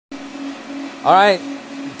All right,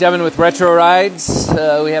 Devan with Retro Rides.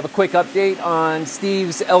 We have a quick update on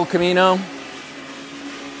Steve's ElCamino.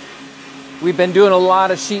 We've been doing a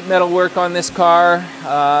lot of sheet metal work on this car.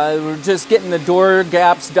 We're just getting the door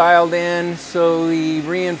gaps dialed in, so we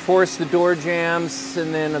reinforced the door jambs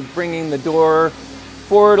and then bringing the door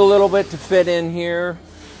forward a little bit to fit in here.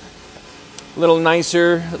 A little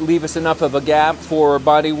nicer, leave us enough of a gap for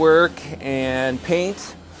body work and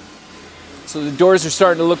paint. So the doors are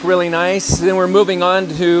starting to look really nice. Then we're moving on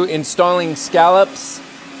to installing scallops.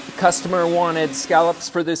 The customer wanted scallops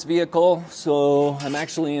for this vehicle, so I'm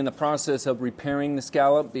actually in the process of repairing the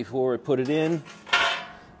scallop before I put it in.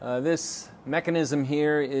 This mechanism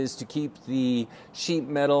here is to keep the sheet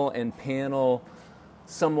metal and panel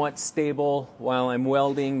somewhat stable while I'm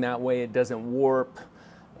welding. That way it doesn't warp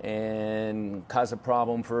and cause a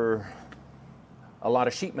problem for a lot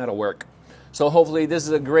of sheet metal work. So hopefully this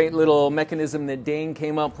is a great little mechanism that Dane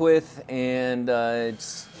came up with, and I'm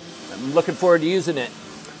looking forward to using it.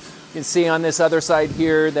 You can see on this other side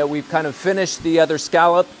here that we've kind of finished the other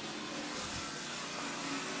scallop.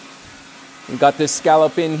 We've got this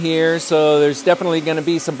scallop in here, so there's definitely going to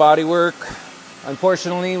be some body work.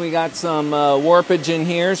 Unfortunately, we got some warpage in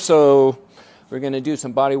here, so we're going to do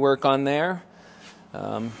some body work on there.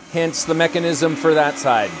 Hence the mechanism for that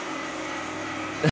side.